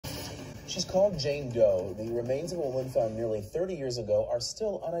She's called Jane Doe. The remains of a woman found nearly 30 years ago are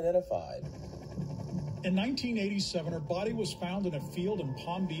still unidentified. In 1987, her body was found in a field in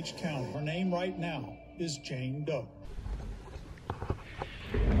Palm Beach County. Her name right now is Jane Doe.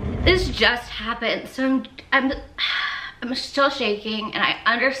 This just happened, so I'm still shaking, and I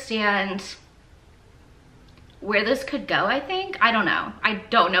understand where this could go, I think. I don't know. I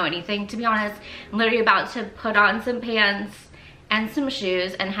don't know anything, to be honest. I'm literally about to put on some pants and some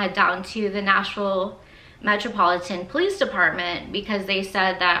shoes and head down to the Nashville Metropolitan Police Department because they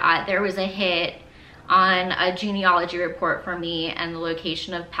said that there was a hit on a genealogy report for me and the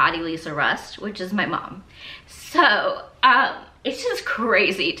location of Patty Lee's arrest, which is my mom. So it's just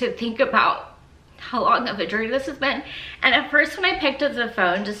crazy to think about how long of a journey this has been. And at first when I picked up the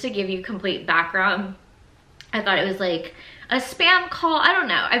phone, just to give you complete background, I thought it was like a spam call. I don't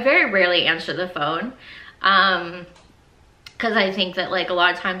know. I very rarely answer the phone. Because I think that like a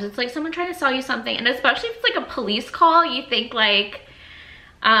lot of times it's like someone trying to sell you something, and especially if it's like a police call, you think like,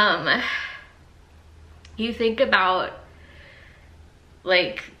 you think about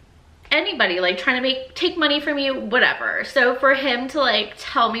like anybody like trying to take money from you, whatever. So for him to like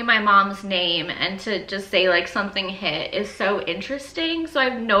tell me my mom's name and to just say like something hit is so interesting. So I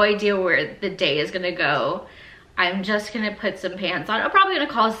have no idea where the day is gonna go. I'm just gonna put some pants on. I'm probably gonna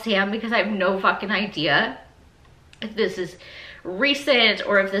call Sam because I have no fucking idea if this is recent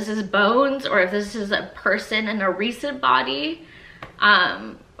or if this is bones or if this is a person in a recent body,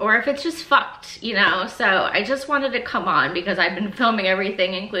 or if it's just fucked, you know? So I just wanted to come on because I've been filming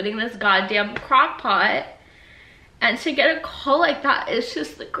everything, including this goddamn crock pot, and to get a call like that is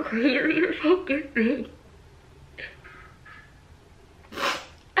just the craziest fucking thing.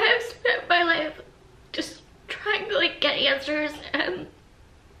 I have spent my life just trying to like get answers and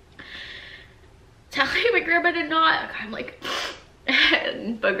telling my grandma to not. I'm like,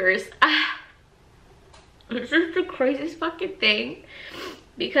 and boogers. It's just the craziest fucking thing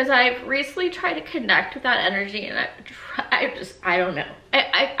because I've recently tried to connect with that energy, and I don't know.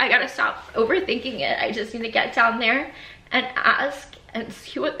 I gotta stop overthinking it. I just need to get down there and ask and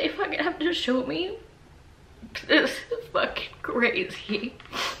see what they fucking have to show me. This is fucking crazy.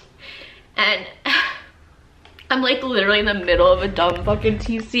 And I'm like literally in the middle of a dumb fucking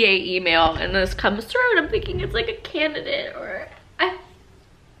TCA email, and this comes through, and I'm thinking it's like a candidate or it's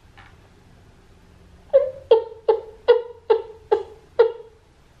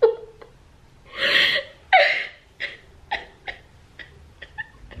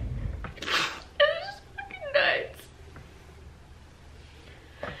fucking nuts.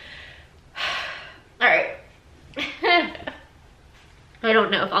 All right. I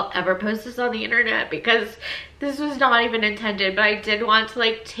don't know if I'll ever post this on the internet because this was not even intended, but I did want to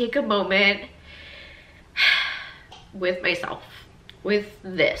like take a moment with myself with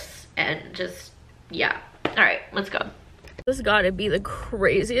this and just, yeah. All right, let's go. This has got to be the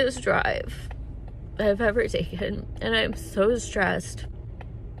craziest drive I've ever taken, and I'm so stressed.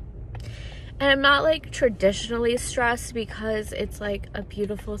 And I'm not like traditionally stressed because it's like a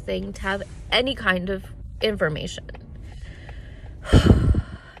beautiful thing to have any kind of information.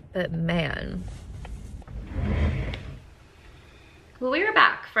 But man. Well, we were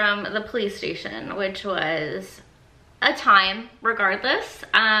back from the police station, which was a time regardless.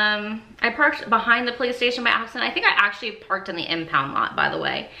 I parked behind the police station by accident. I think I actually parked in the impound lot, by the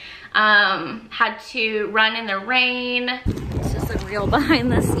way. Had to run in the rain. It's just like real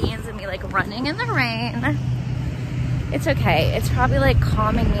behind the scenes of me like running in the rain. It's okay. It's probably like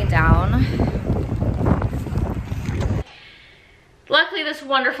calming me down. Luckily, this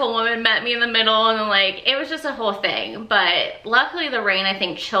wonderful woman met me in the middle, and like, it was just a whole thing. But luckily the rain, I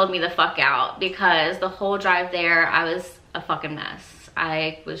think, chilled me the fuck out because the whole drive there, I was a fucking mess.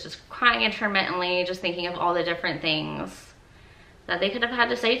 I was just crying intermittently, just thinking of all the different things that they could have had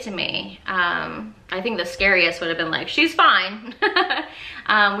to say to me. I think the scariest would have been like, she's fine.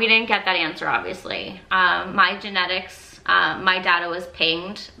 We didn't get that answer, obviously. My genetics, my data was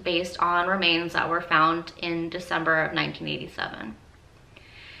pinged based on remains that were found in December of 1987.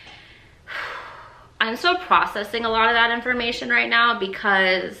 I'm still processing a lot of that information right now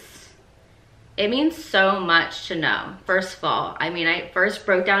because it means so much to know. First of all, I mean, I first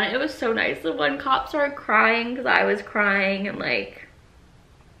broke down, it was so nice. The one cop started crying because I was crying, and like,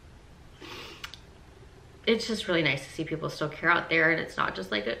 it's just really nice to see people still care out there, and it's not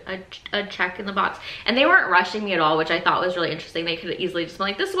just like a check in the box. And they weren't rushing me at all, which I thought was really interesting. They could have easily just been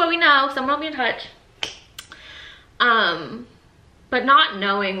like, this is what we know, someone will be in touch. But not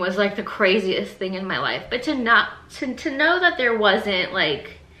knowing was like the craziest thing in my life. But to know that there wasn't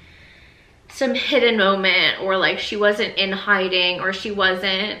like some hidden moment, or like she wasn't in hiding, or she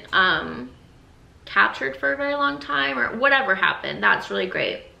wasn't captured for a very long time, or whatever happened. That's really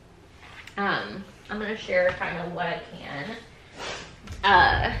great. I'm gonna share kind of what I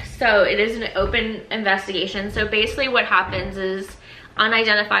can. So it is an open investigation. So basically what happens is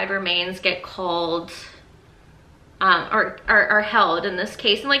unidentified remains get called or are held in this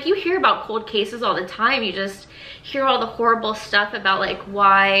case. And like, you hear about cold cases all the time. You just hear all the horrible stuff about like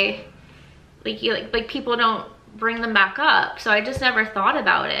why like people don't bring them back up. So I just never thought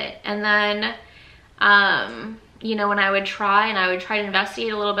about it. And then you know, when I would try to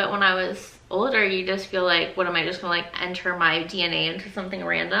investigate a little bit when I was older, you just feel like, what am I just gonna like enter my DNA into something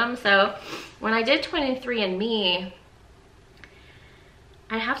random? So when I did 23andMe,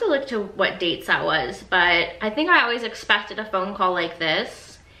 I have to look to what dates that was, but I think I always expected a phone call like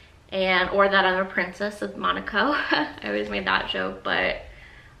this, or that I'm a princess of Monaco. I always made that joke, but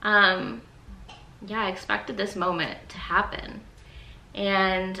yeah, I expected this moment to happen.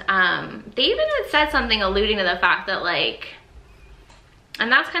 And they even had said something alluding to the fact that like,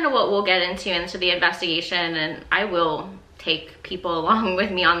 and that's kind of what we'll get into the investigation, and I will take people along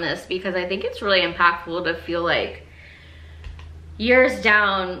with me on this because I think it's really impactful to feel like years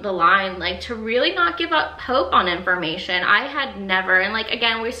down the line, like to really not give up hope on information. I had never, and like,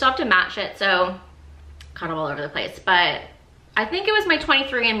 again, we still have to match it, so kind of all over the place, but I think it was my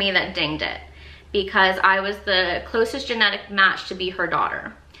 23andMe that dinged it because I was the closest genetic match to be her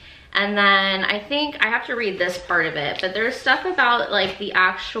daughter. And then I think I have to read this part of it, but there's stuff about like the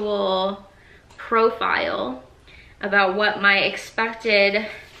actual profile about what my expected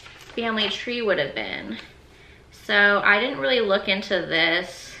family tree would have been. So I didn't really look into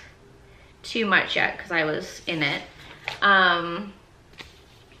this too much yet because I was in it.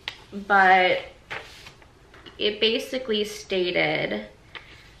 But it basically stated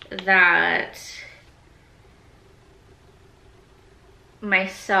that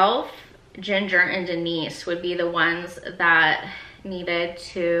myself, Ginger, and Denise would be the ones that needed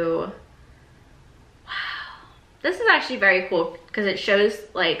to, wow. This is actually very cool because it shows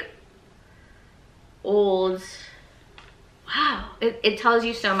like old, wow, it tells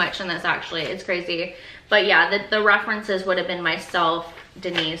you so much in this actually, it's crazy. But yeah, the references would have been myself,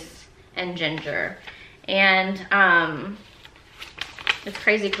 Denise, and Ginger. And it's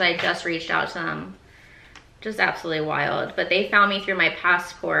crazy because I just reached out to them. Just absolutely wild. But they found me through my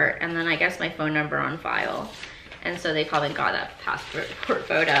passport and then I guess my phone number on file. And so they probably got that passport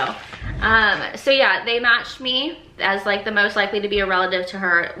photo. So yeah, they matched me as like the most likely to be a relative to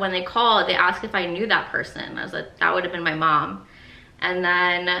her. When they called, they asked if I knew that person. I was like, that would have been my mom. And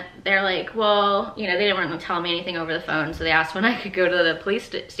then they're like, well, you know, they didn't want to tell me anything over the phone. So they asked when I could go to the police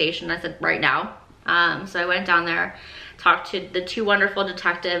station. I said, right now. So I went down there, talked to the two wonderful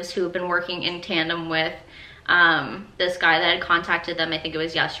detectives who have been working in tandem with this guy that had contacted them, I think it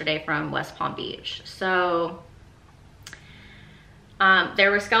was yesterday, from West Palm Beach. So there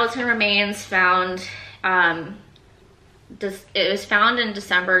were skeleton remains found. It was found in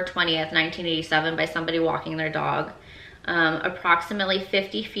December 20th, 1987 by somebody walking their dog, approximately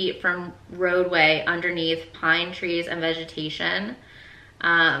 50 feet from roadway underneath pine trees and vegetation.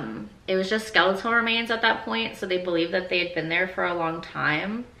 It was just skeletal remains at that point, so they believe that they had been there for a long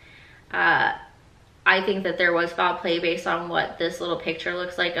time. I think that there was foul play based on what this little picture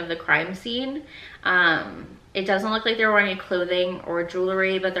looks like of the crime scene. It doesn't look like there were any clothing or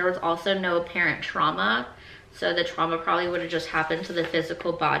jewelry, but there was also no apparent trauma. So the trauma probably would have just happened to the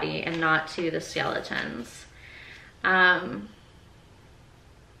physical body and not to the skeletons.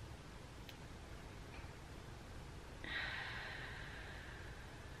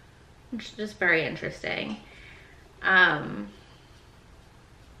 It's just very interesting.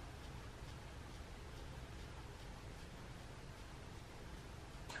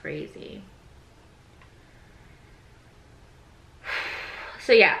 Crazy.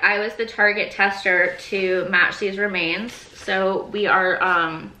 So yeah, I was the target tester to match these remains. So we are,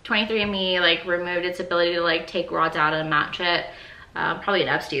 23andMe like removed its ability to like take raw data and match it. Probably an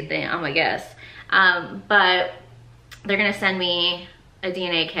Epstein thing, I'm gonna guess. But they're gonna send me a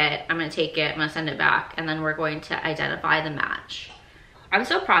DNA kit. I'm gonna take it, I'm gonna send it back, and then we're going to identify the match. I'm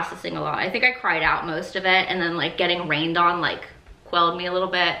still processing a lot. I think I cried out most of it, and then like getting rained on like quelled me a little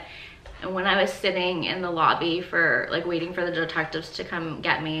bit. And when I was sitting in the lobby for like waiting for the detectives to come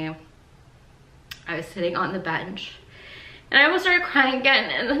get me, I was sitting on the bench and I almost started crying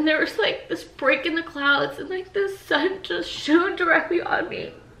again. And then there was like this break in the clouds and like the sun just shone directly on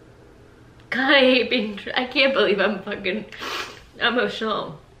me. God, I can't believe I'm fucking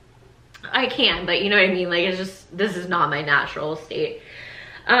emotional. I can, but you know what I mean? Like, it's just, this is not my natural state.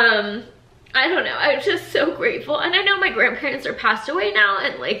 I don't know, I'm just so grateful. And I know my grandparents are passed away now,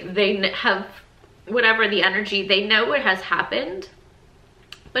 and like they have whatever the energy, they know what has happened.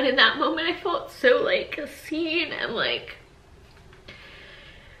 But in that moment I felt so like seen, and like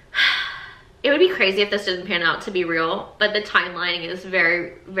it would be crazy if this didn't pan out to be real, but the timelining is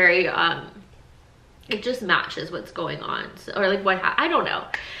very, very it just matches what's going on. So, or like what I don't know,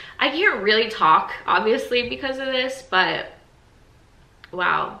 I can't really talk obviously because of this, but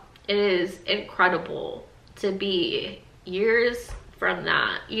wow, it is incredible to be years from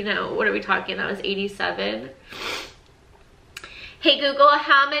that. You know, what are we talking? That was 87. Hey Google,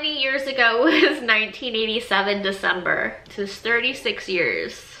 how many years ago was 1987 December? So it's 36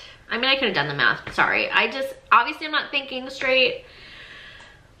 years. I mean, I could have done the math, sorry. Obviously I'm not thinking straight.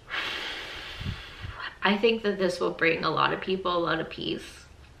 I think that this will bring a lot of people a lot of peace.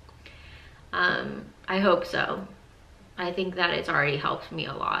 I hope so. I think that it's already helped me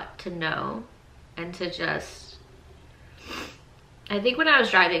a lot to know, and to just, I think when I was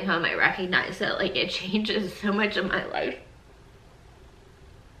driving home, I recognized that like it changes so much of my life.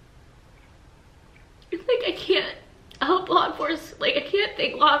 It's like I can't help law enforcement, like I can't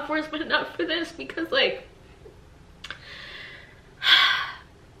thank law enforcement enough for this, because like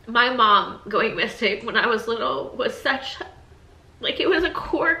my mom going missing when I was little was such, like it was a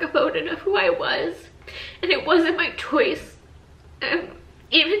core component of who I was, and it wasn't my choice. And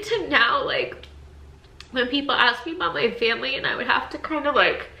even to now, like when people ask me about my family, and I would have to kind of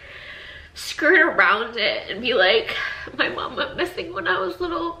like skirt around it and be like, my mom went missing when I was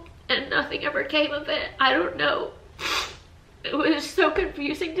little and nothing ever came of it. I don't know. It was so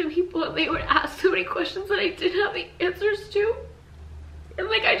confusing to people, and they would ask so many questions that I didn't have the answers to. And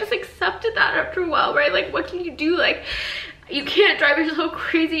like I just accepted that after a while, right? Like what can you do? Like you can't drive yourself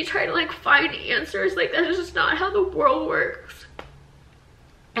crazy trying to like find answers. Like that is just not how the world works.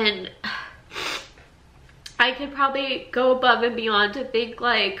 And I could probably go above and beyond to think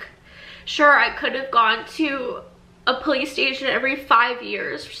like, sure, I could have gone to a police station every 5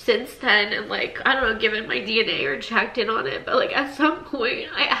 years since then, and like I don't know, given my DNA or checked in on it, but like at some point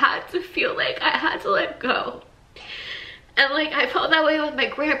I had to feel like I had to let go. And like I felt that way with my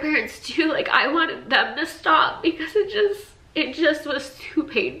grandparents too. Like I wanted them to stop because it just was too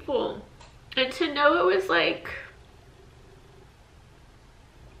painful. And to know it was like,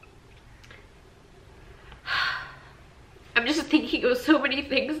 I'm just thinking of so many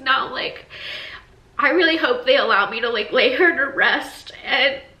things now. Like I really hope they allow me to like lay her to rest,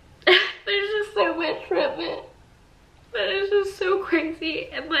 and there's just so much from it that is just so crazy,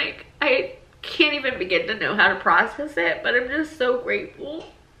 and like I can't even begin to know how to process it. But I'm just so grateful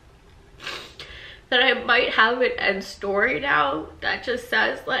that I might have an end story now that just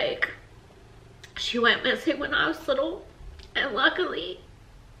says like she went missing when I was little, and luckily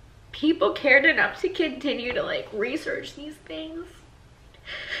people cared enough to continue to like research these things.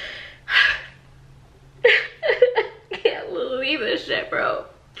 I can't believe this shit, bro.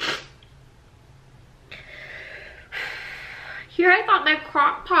 Here I thought my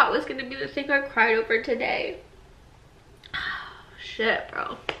crock pot was gonna be the thing I cried over today. Shit,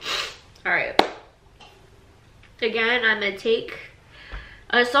 bro. Alright. Again, I'm gonna take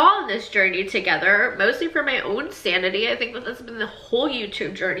us all on this journey together, mostly for my own sanity. I think that that's been the whole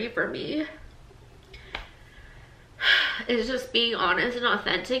YouTube journey for me. Is just being honest and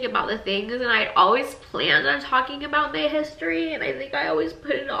authentic about the things, and I'd always planned on talking about my history, and I think I always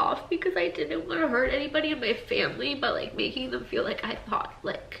put it off because I didn't want to hurt anybody in my family, but like making them feel like I thought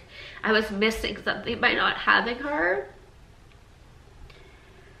like I was missing something by not having her.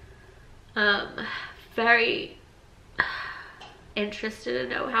 Very interested to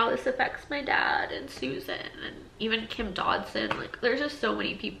know how this affects my dad and Susan and even Kim Dodson. Like there's just so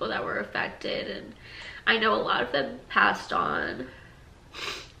many people that were affected, and I know a lot of them passed on.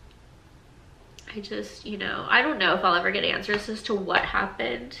 I just, you know, I don't know if I'll ever get answers as to what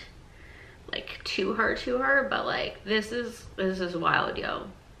happened like to her, but like this is wild, yo.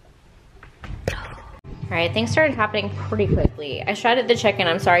 All right, things started happening pretty quickly. I shredded the chicken.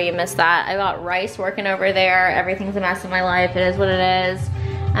 I'm sorry you missed that. I got rice working over there. Everything's a mess in my life. It is what it is.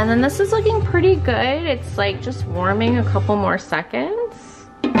 And then this is looking pretty good. It's like just warming a couple more seconds,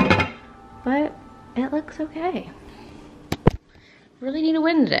 but it looks okay. Really need a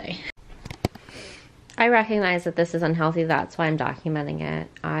win today. I recognize that this is unhealthy. That's why I'm documenting it.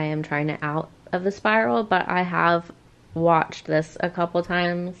 I am trying to out of the spiral, but I have watched this a couple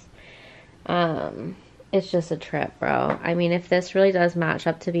times. It's just a trip, bro. I mean, if this really does match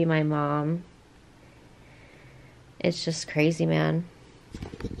up to be my mom, it's just crazy, man.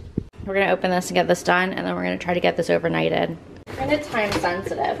 We're gonna open this and get this done, and then we're gonna try to get this overnighted. Kind of time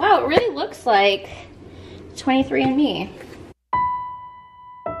sensitive. Wow, it really looks like 23andMe.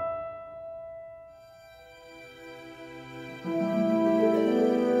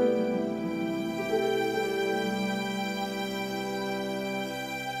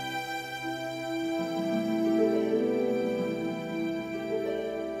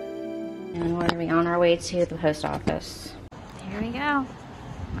 And we're gonna be on our way to the post office. Here we go.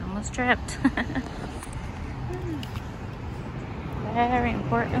 Almost tripped. Very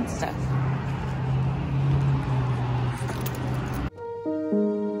important stuff.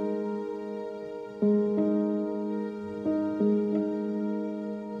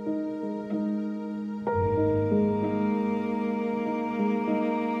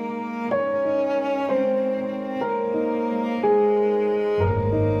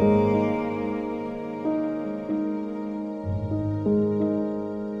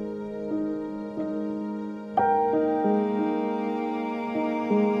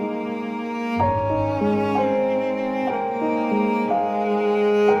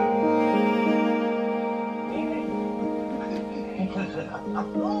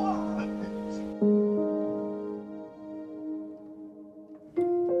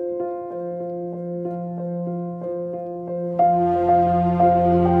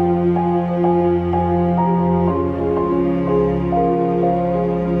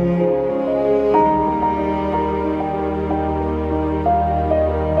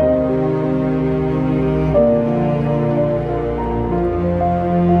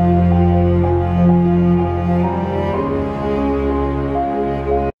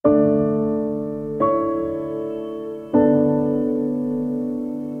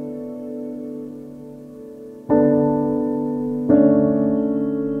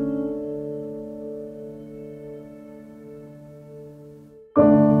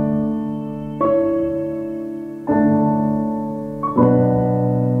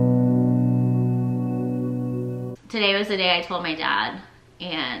 Today was the day I told my dad,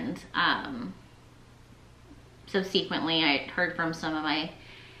 and subsequently I heard from some of my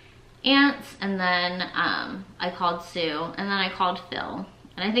aunts, and then I called Sue, and then I called Phil,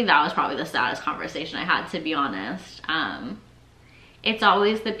 and I think that was probably the saddest conversation I had, to be honest. It's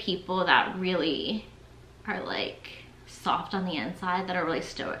always the people that really are like soft on the inside that are really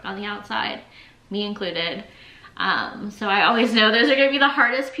stoic on the outside, me included. So I always know those are gonna be the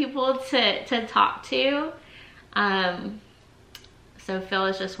hardest people to talk to. So Phil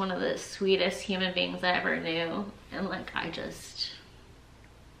is just one of the sweetest human beings I ever knew, and like I just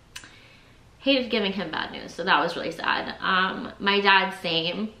hated giving him bad news, so that was really sad. My dad,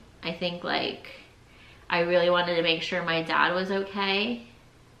 same. I think like I really wanted to make sure my dad was okay,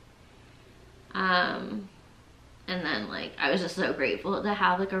 and then like I was just so grateful to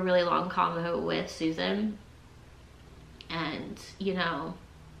have like a really long convo with Susan. And you know,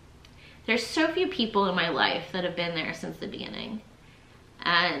 there's so few people in my life that have been there since the beginning,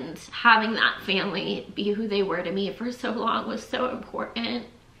 and having that family be who they were to me for so long was so important,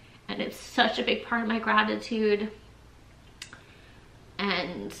 and it's such a big part of my gratitude.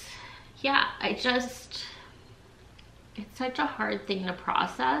 And yeah, it's such a hard thing to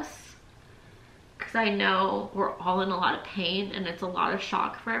process, because I know we're all in a lot of pain, and it's a lot of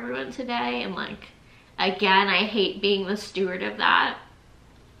shock for everyone today, and like again, I hate being the steward of that.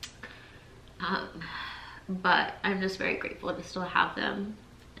 But I'm just very grateful to still have them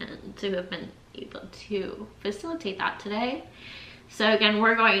and to have been able to facilitate that today. So again,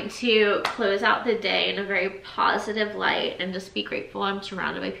 we're going to close out the day in a very positive light and just be grateful I'm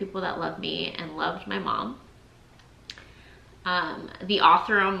surrounded by people that love me and loved my mom. The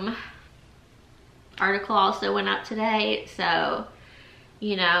Othram article also went up today, so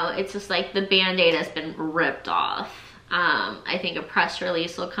you know, it's just like the band-aid has been ripped off. I think a press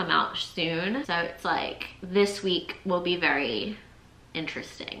release will come out soon. So it's like this week will be very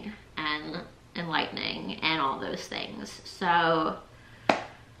interesting and enlightening and all those things. So I've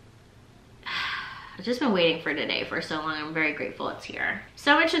just been waiting for today for so long. I'm very grateful it's here.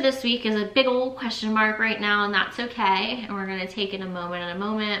 So much of this week is a big old question mark right now, and that's okay. And we're gonna take it a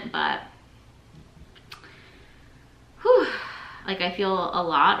moment, but whew. Like I feel a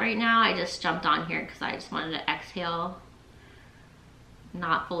lot right now. I just jumped on here because I just wanted to exhale,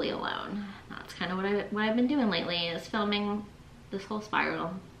 not fully alone. That's kind of what I've been doing lately, is filming this whole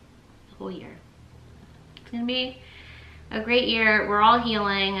spiral the whole year. It's gonna be a great year. We're all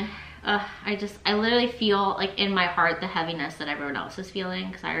healing. I literally feel like in my heart the heaviness that everyone else is feeling,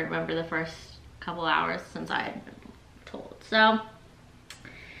 because I remember the first couple hours since I had been told. So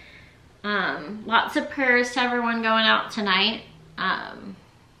lots of prayers to everyone going out tonight.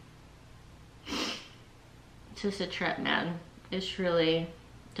 It's just a trip, man. is truly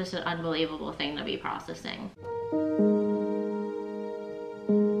just an unbelievable thing to be processing.